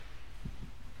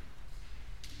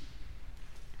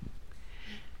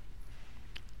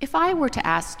If I were to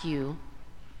ask you,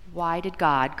 why did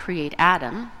God create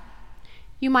Adam?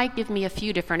 You might give me a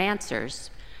few different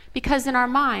answers, because in our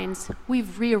minds,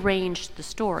 we've rearranged the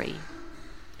story.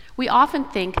 We often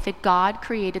think that God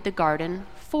created the garden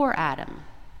for Adam.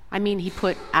 I mean, he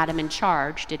put Adam in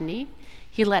charge, didn't he?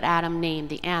 He let Adam name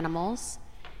the animals.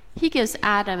 He gives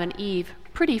Adam and Eve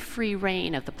pretty free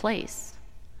rein of the place.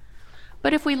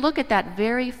 But if we look at that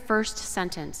very first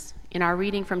sentence in our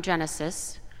reading from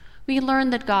Genesis, we learn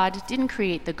that God didn't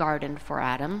create the garden for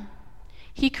Adam.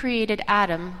 He created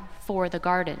Adam for the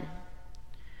garden.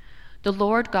 The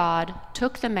Lord God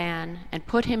took the man and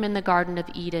put him in the Garden of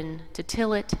Eden to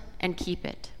till it and keep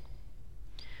it.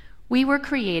 We were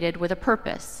created with a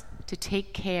purpose to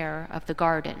take care of the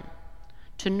garden,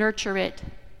 to nurture it,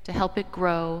 to help it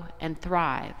grow and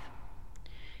thrive.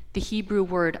 The Hebrew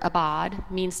word abad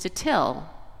means to till,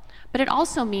 but it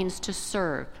also means to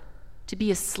serve, to be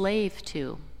a slave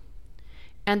to.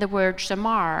 And the word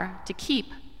shamar, to keep,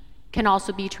 can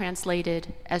also be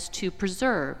translated as to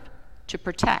preserve, to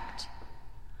protect.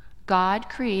 God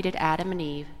created Adam and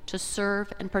Eve to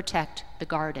serve and protect the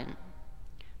garden.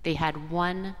 They had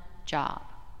one job.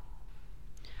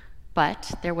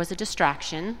 But there was a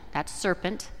distraction, that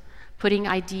serpent, putting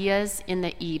ideas in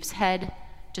the Eve's head,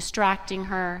 distracting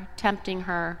her, tempting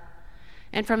her.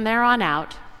 And from there on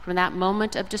out, from that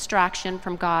moment of distraction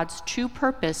from God's true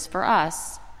purpose for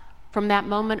us, from that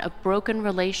moment of broken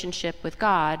relationship with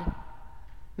God,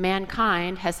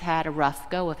 mankind has had a rough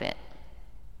go of it.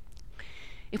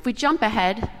 If we jump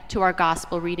ahead to our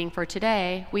gospel reading for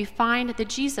today, we find that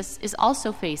Jesus is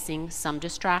also facing some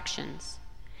distractions.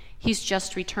 He's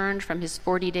just returned from his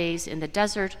 40 days in the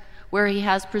desert, where he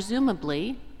has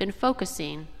presumably been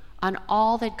focusing on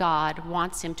all that God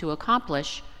wants him to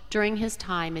accomplish during his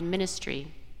time in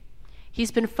ministry.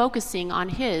 He's been focusing on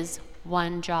his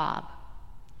one job.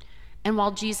 And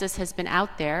while Jesus has been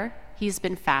out there, he's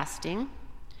been fasting,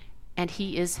 and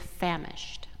he is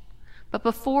famished. But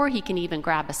before he can even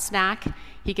grab a snack,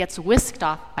 he gets whisked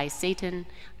off by Satan,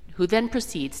 who then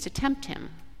proceeds to tempt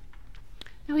him.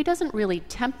 Now, he doesn't really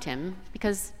tempt him,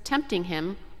 because tempting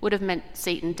him would have meant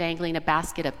Satan dangling a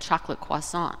basket of chocolate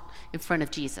croissant in front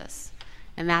of Jesus.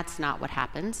 And that's not what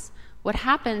happens. What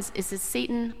happens is that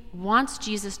Satan wants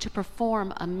Jesus to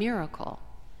perform a miracle.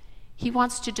 He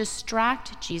wants to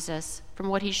distract Jesus from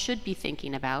what he should be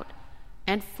thinking about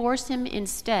and force him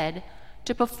instead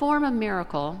to perform a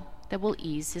miracle that will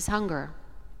ease his hunger.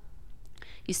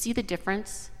 You see the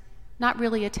difference? Not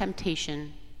really a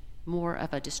temptation, more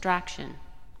of a distraction.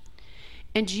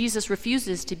 And Jesus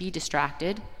refuses to be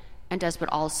distracted and does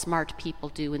what all smart people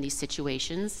do in these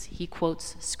situations. He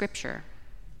quotes scripture.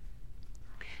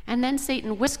 And then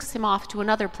Satan whisks him off to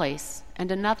another place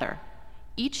and another,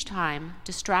 each time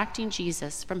distracting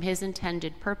Jesus from his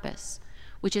intended purpose,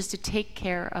 which is to take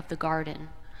care of the garden,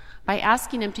 by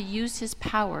asking him to use his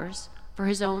powers for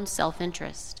his own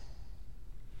self-interest.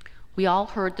 We all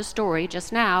heard the story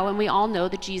just now, and we all know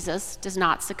that Jesus does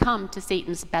not succumb to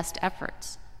Satan's best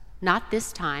efforts. Not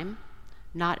this time,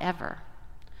 not ever.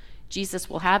 Jesus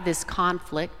will have this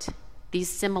conflict, these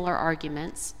similar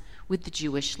arguments with the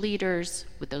Jewish leaders,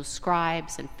 with those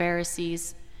scribes and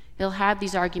Pharisees. He'll have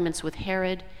these arguments with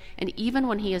Herod, and even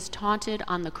when he is taunted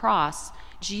on the cross,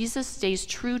 Jesus stays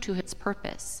true to his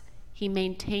purpose. He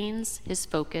maintains his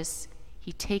focus.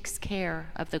 He takes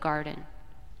care of the garden.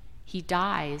 He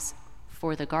dies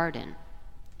for the garden.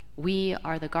 We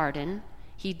are the garden.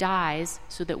 He dies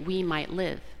so that we might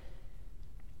live.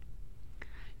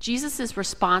 Jesus'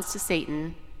 response to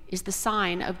Satan is the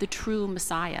sign of the true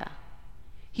Messiah.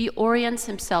 He orients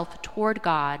himself toward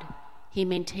God. He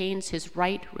maintains his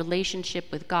right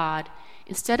relationship with God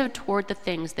instead of toward the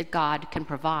things that God can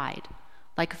provide,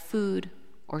 like food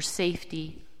or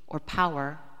safety or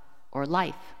power or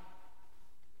life.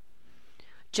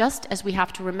 Just as we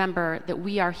have to remember that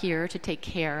we are here to take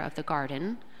care of the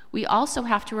garden, we also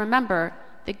have to remember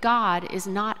that God is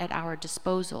not at our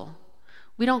disposal.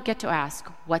 We don't get to ask,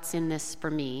 what's in this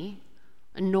for me?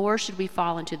 Nor should we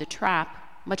fall into the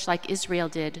trap, much like Israel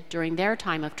did during their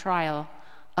time of trial,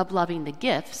 of loving the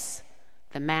gifts,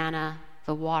 the manna,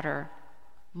 the water,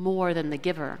 more than the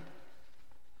giver.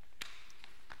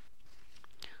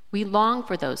 We long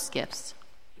for those gifts,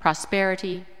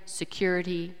 prosperity,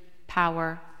 security,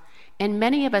 power, and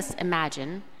many of us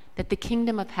imagine that the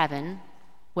kingdom of heaven,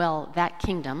 well, that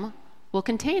kingdom, will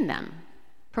contain them,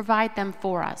 provide them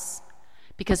for us,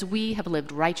 because we have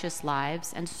lived righteous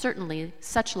lives, and certainly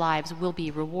such lives will be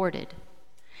rewarded.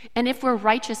 And if we're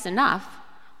righteous enough,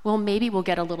 well, maybe we'll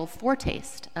get a little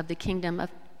foretaste of the kingdom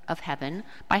of heaven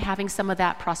by having some of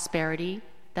that prosperity,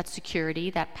 that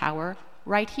security, that power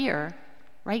right here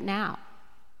right now.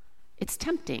 It's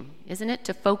tempting, isn't it,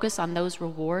 to focus on those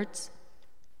rewards?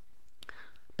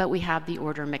 But we have the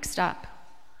order mixed up.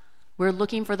 We're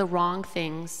looking for the wrong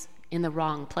things in the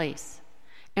wrong place,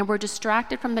 and we're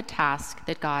distracted from the task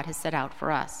that God has set out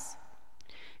for us.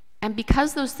 And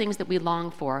because those things that we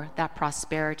long for, that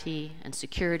prosperity and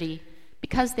security,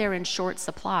 because they're in short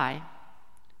supply,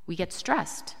 we get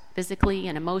stressed physically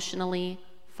and emotionally,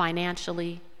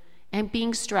 financially, and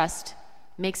being stressed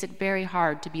makes it very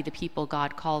hard to be the people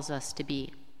God calls us to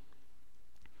be.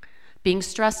 Being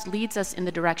stressed leads us in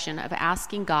the direction of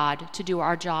asking God to do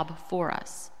our job for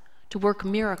us, to work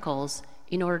miracles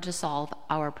in order to solve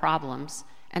our problems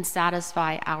and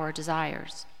satisfy our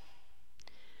desires.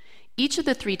 Each of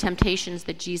the three temptations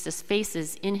that Jesus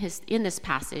faces in this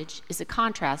passage is a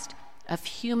contrast of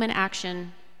human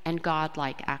action and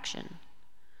godlike action.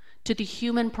 To the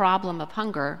human problem of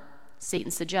hunger,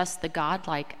 Satan suggests the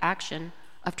godlike action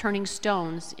of turning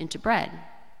stones into bread.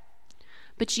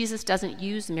 But Jesus doesn't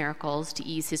use miracles to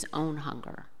ease his own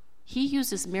hunger. He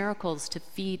uses miracles to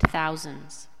feed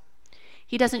thousands.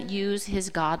 He doesn't use his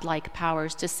godlike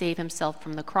powers to save himself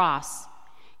from the cross.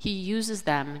 He uses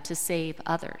them to save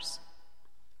others.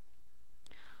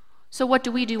 So what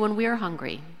do we do when we're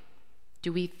hungry?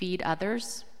 Do we feed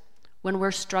others? When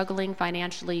we're struggling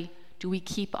financially, do we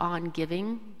keep on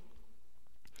giving?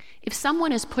 If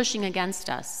someone is pushing against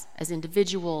us as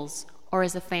individuals or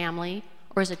as a family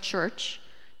or as a church,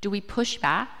 do we push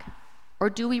back or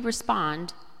do we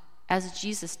respond as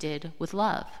Jesus did with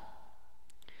love?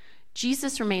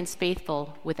 Jesus remains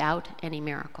faithful without any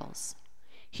miracles.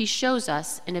 He shows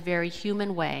us in a very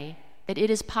human way that it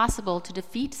is possible to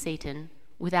defeat Satan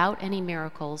without any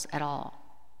miracles at all.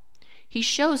 He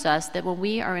shows us that when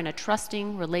we are in a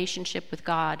trusting relationship with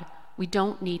God, we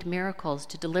don't need miracles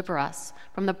to deliver us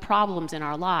from the problems in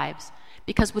our lives,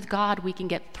 because with God we can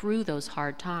get through those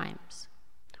hard times.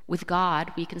 With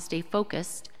God we can stay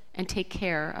focused and take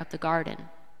care of the garden.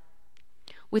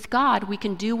 With God we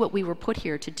can do what we were put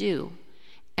here to do,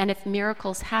 and if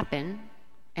miracles happen,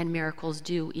 and miracles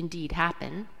do indeed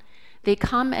happen, they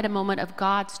come at a moment of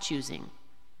God's choosing,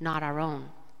 not our own.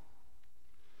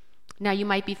 Now you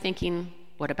might be thinking,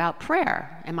 what about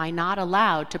prayer? Am I not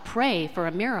allowed to pray for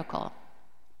a miracle?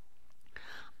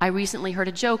 I recently heard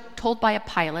a joke told by a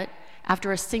pilot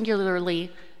after a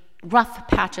singularly rough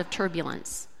patch of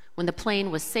turbulence. When the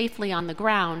plane was safely on the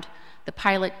ground, the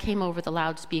pilot came over the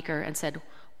loudspeaker and said,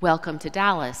 "Welcome to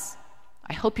Dallas.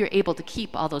 I hope you're able to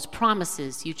keep all those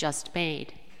promises you just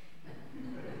made."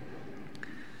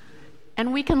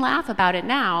 And we can laugh about it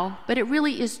now, but it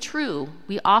really is true.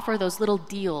 We offer those little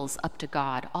deals up to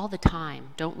God all the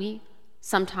time, don't we?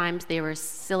 Sometimes they were as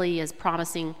silly as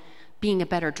promising being a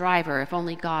better driver if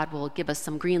only God will give us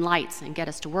some green lights and get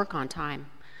us to work on time,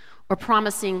 or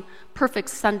promising perfect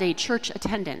Sunday church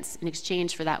attendance in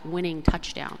exchange for that winning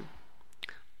touchdown.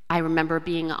 I remember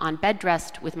being on bed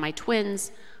rest with my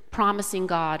twins, promising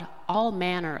God all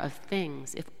manner of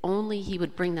things if only he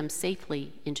would bring them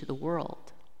safely into the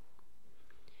world.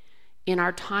 In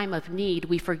our time of need,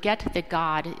 we forget that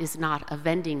God is not a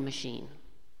vending machine.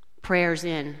 Prayers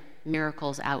in,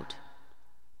 miracles out.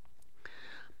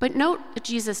 But note what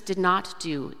Jesus did not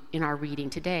do in our reading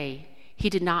today.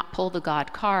 He did not pull the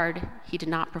God card. He did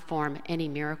not perform any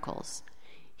miracles.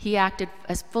 He acted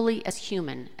as fully as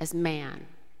human, as man.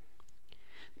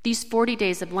 These 40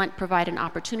 days of Lent provide an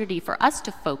opportunity for us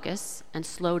to focus and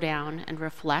slow down and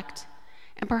reflect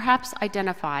and perhaps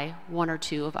identify one or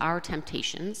two of our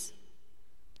temptations.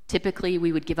 Typically,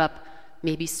 we would give up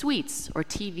maybe sweets or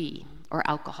TV or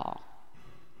alcohol.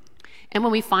 And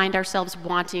when we find ourselves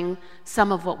wanting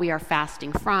some of what we are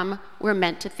fasting from, we're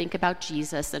meant to think about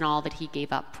Jesus and all that he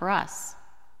gave up for us.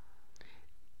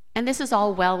 And this is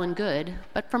all well and good,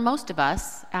 but for most of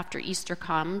us, after Easter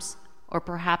comes, or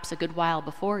perhaps a good while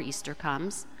before Easter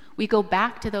comes, we go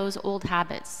back to those old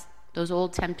habits, those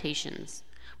old temptations.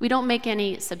 We don't make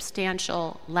any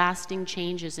substantial, lasting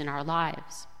changes in our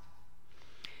lives.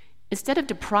 Instead of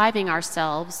depriving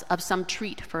ourselves of some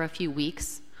treat for a few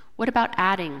weeks, what about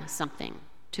adding something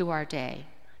to our day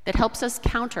that helps us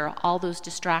counter all those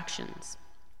distractions?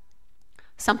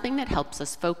 Something that helps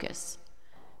us focus.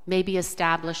 Maybe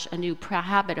establish a new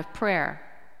habit of prayer,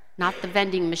 not the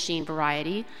vending machine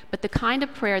variety, but the kind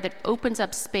of prayer that opens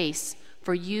up space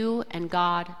for you and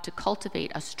God to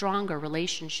cultivate a stronger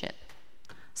relationship,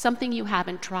 something you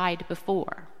haven't tried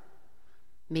before.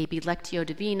 Maybe Lectio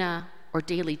Divina, or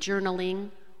daily journaling,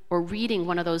 or reading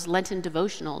one of those Lenten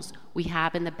devotionals we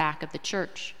have in the back of the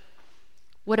church.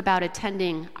 What about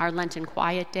attending our Lenten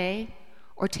Quiet Day,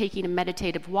 or taking a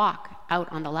meditative walk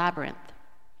out on the labyrinth?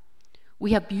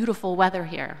 We have beautiful weather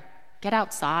here, Get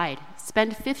outside.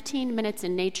 Spend 15 minutes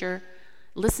in nature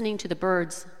listening to the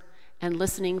birds and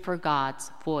listening for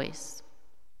God's voice.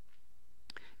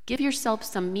 Give yourself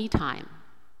some me time,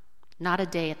 not a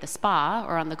day at the spa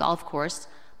or on the golf course,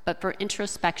 but for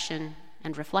introspection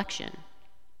and reflection.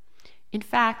 In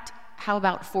fact, how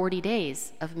about 40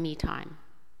 days of me time?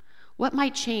 What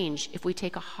might change if we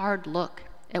take a hard look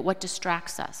at what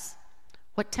distracts us?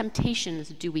 What temptations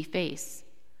do we face?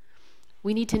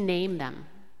 We need to name them,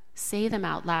 say them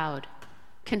out loud,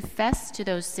 confess to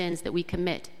those sins that we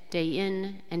commit day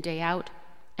in and day out,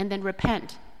 and then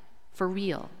repent for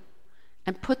real,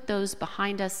 and put those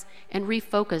behind us and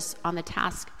refocus on the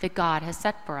task that God has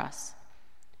set for us.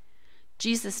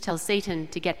 Jesus tells Satan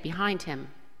to get behind him.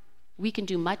 We can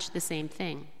do much the same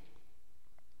thing.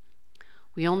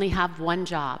 We only have one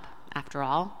job, after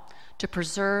all, to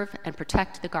preserve and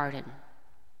protect the garden.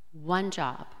 One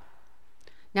job.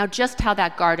 Now, just how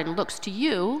that garden looks to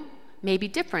you may be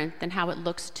different than how it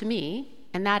looks to me,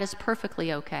 and that is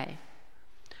perfectly okay.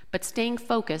 But staying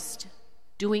focused,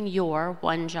 doing your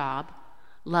one job,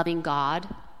 loving God,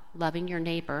 loving your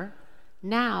neighbor,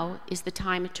 now is the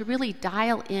time to really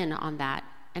dial in on that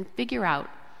and figure out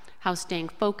how staying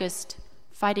focused,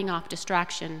 fighting off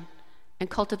distraction, and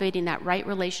cultivating that right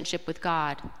relationship with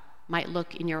God might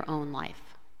look in your own life.